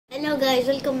Hello guys,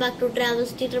 welcome back to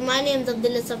TravelsTutor. My name is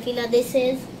Abdullah. This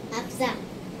is Hafsa.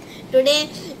 Today,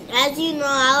 as you know,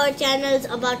 our channel is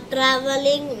about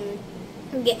traveling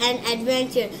and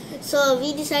adventure. So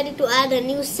we decided to add a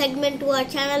new segment to our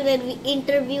channel where we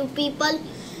interview people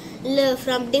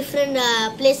from different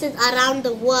places around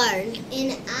the world.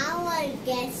 And our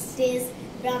guest is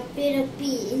from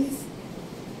Philippines.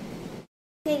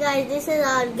 Okay guys, this is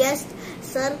our guest.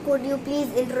 Sir, could you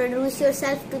please introduce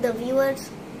yourself to the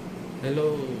viewers?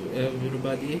 Hello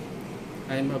everybody,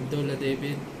 I'm Abdullah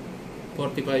David,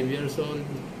 45 years old,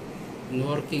 and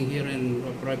working here in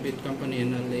a private company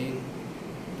in LA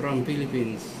from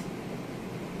Philippines.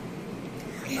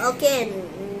 Okay,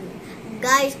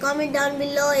 guys, comment down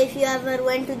below if you ever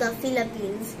went to the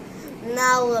Philippines.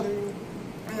 Now,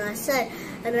 sir,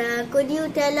 could you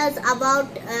tell us about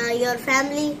your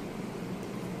family?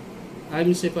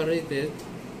 I'm separated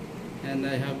and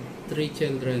I have 3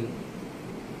 children.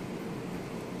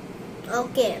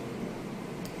 Okay.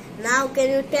 Now, can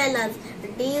you tell us,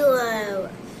 do you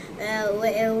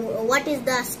what is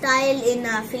the style in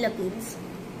Philippines?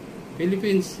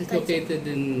 Philippines is located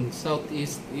in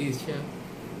Southeast Asia,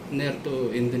 near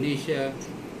to Indonesia,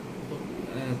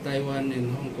 Taiwan,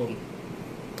 and Hong Kong.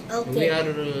 Okay. We are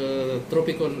a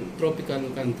tropical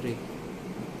country.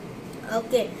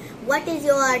 Okay. What is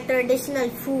your traditional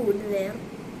food there?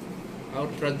 Our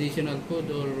traditional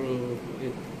food, or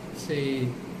say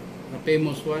a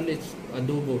famous one, it's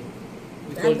adobo.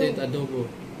 We call it adobo.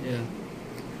 Yeah.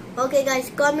 Okay guys,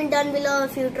 comment down below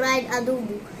if you tried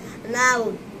adobo.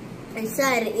 Now,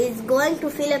 sir, is going to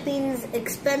Philippines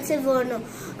expensive or no?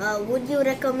 Would you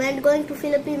recommend going to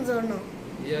Philippines or no?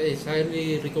 Yeah, it's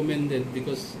highly recommended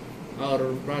because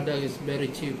our product is very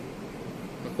cheap.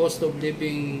 The cost of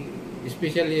living,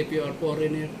 especially if you are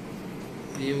foreigner,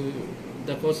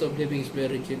 the cost of living is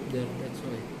very cheap there. That's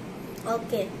why.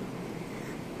 Okay.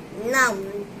 Now,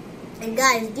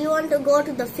 guys, do you want to go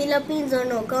to the Philippines or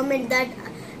no? Comment that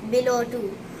below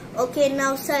too. Okay,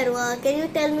 now sir, can you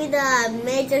tell me the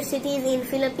major cities in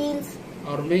Philippines?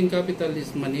 Our main capital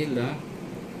is Manila,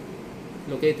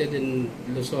 located in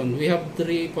Luzon. We have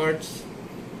 3 parts.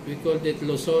 We call it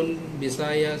Luzon,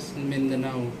 Visayas, and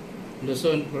Mindanao.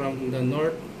 Luzon from the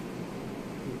north,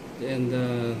 and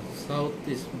the south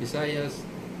is Visayas,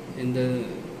 and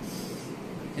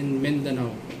in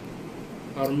Mindanao.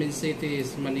 Our main city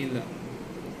is Manila.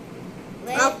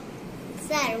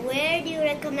 Sir, where do you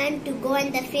recommend to go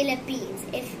in the Philippines?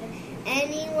 If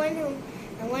anyone who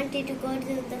wanted to go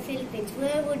to the Philippines,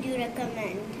 where would you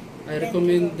recommend? I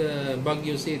recommend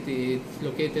Baguio City. It's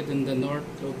located in the north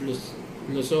of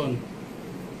Luzon.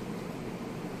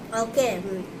 Okay.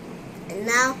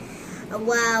 Now,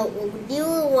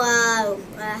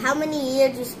 how many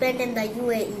years you spent in the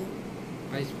UAE?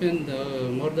 I spent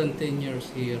more than 10 years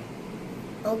here.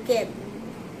 Okay.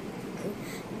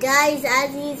 Guys, as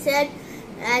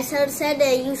sir said,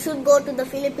 you should go to the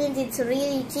Philippines. It's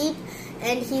really cheap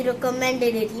and he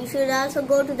recommended it. You should also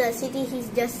go to the city he's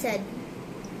just said.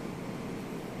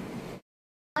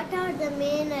 What are the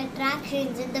main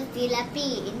attractions in the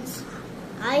Philippines?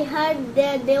 I heard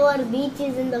there were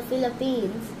beaches in the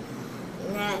Philippines.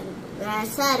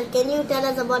 Sir, can you tell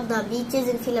us about the beaches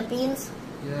in Philippines?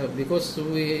 Yeah, because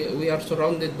we are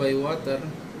surrounded by water.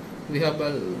 We have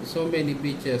so many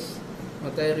beaches.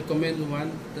 But I recommend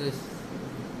one, is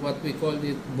what we call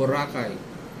it Boracay.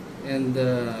 And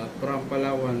from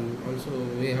Palawan, also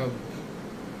we have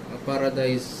a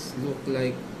paradise look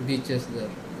like beaches there.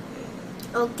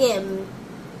 Okay,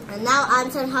 and now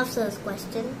answer Hafsa's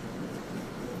question.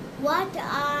 What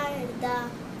are the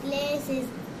places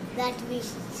that we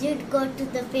should go to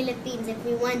the Philippines if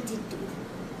we wanted to?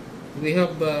 We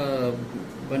have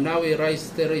Banawi rice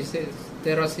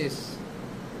terraces,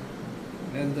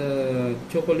 and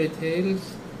Chocolate Hills,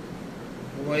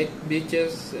 White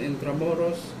Beaches, and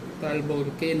Tramoros, Tal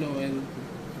Volcano, and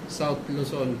South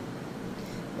Luzon.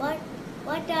 What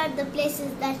are the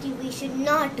places that we should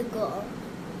not go?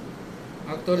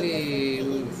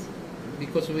 Actually,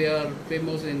 because we are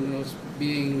famous in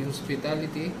being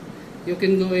hospitality, you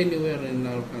can go anywhere in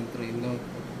our country. No.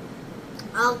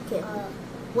 Okay.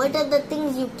 What are the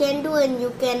things you can do and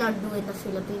you cannot do in the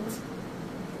Philippines?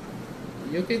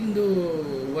 You can do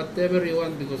whatever you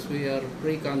want because we are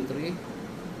free country.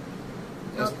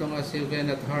 As long as you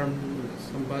cannot harm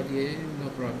somebody, no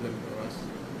problem for us.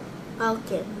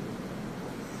 Okay.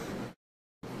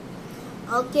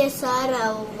 Okay, sir.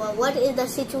 What is the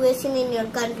situation in your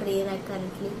country right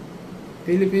currently?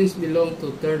 Philippines belong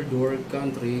to third world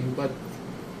country, but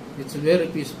it's very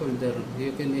peaceful there.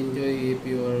 You can enjoy if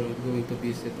you are going to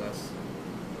visit us.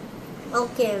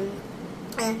 Okay.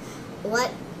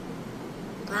 What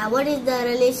What is the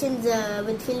relations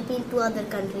with Philippines to other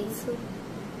countries?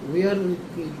 We are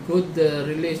good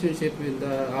relationship with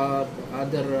our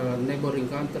other neighboring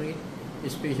country,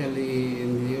 especially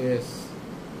in the US.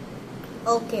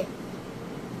 Okay.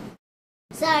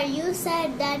 Sir, you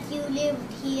said that you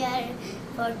lived here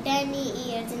for 10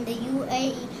 years in the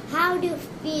UAE. How do you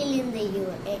feel in the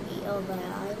UAE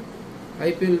overall?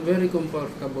 I feel very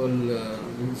comfortable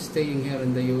staying here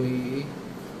in the UAE.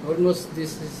 Almost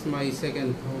this is my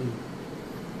second home.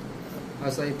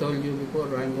 As I told you before,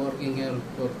 I'm working here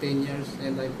for 10 years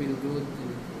and I feel good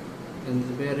and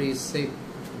very safe.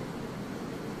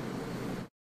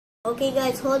 Okay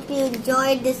guys, hope you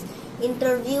enjoyed this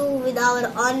interview with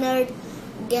our honored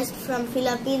guest from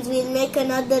Philippines. We'll make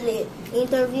another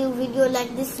interview video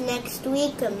like this next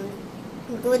week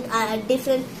with a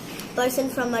different person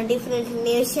from a different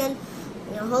nation.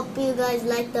 I hope you guys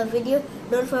like the video.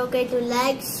 Don't forget to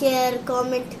like, share,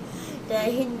 comment,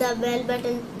 hit the bell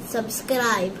button,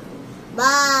 subscribe.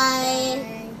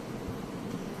 Bye.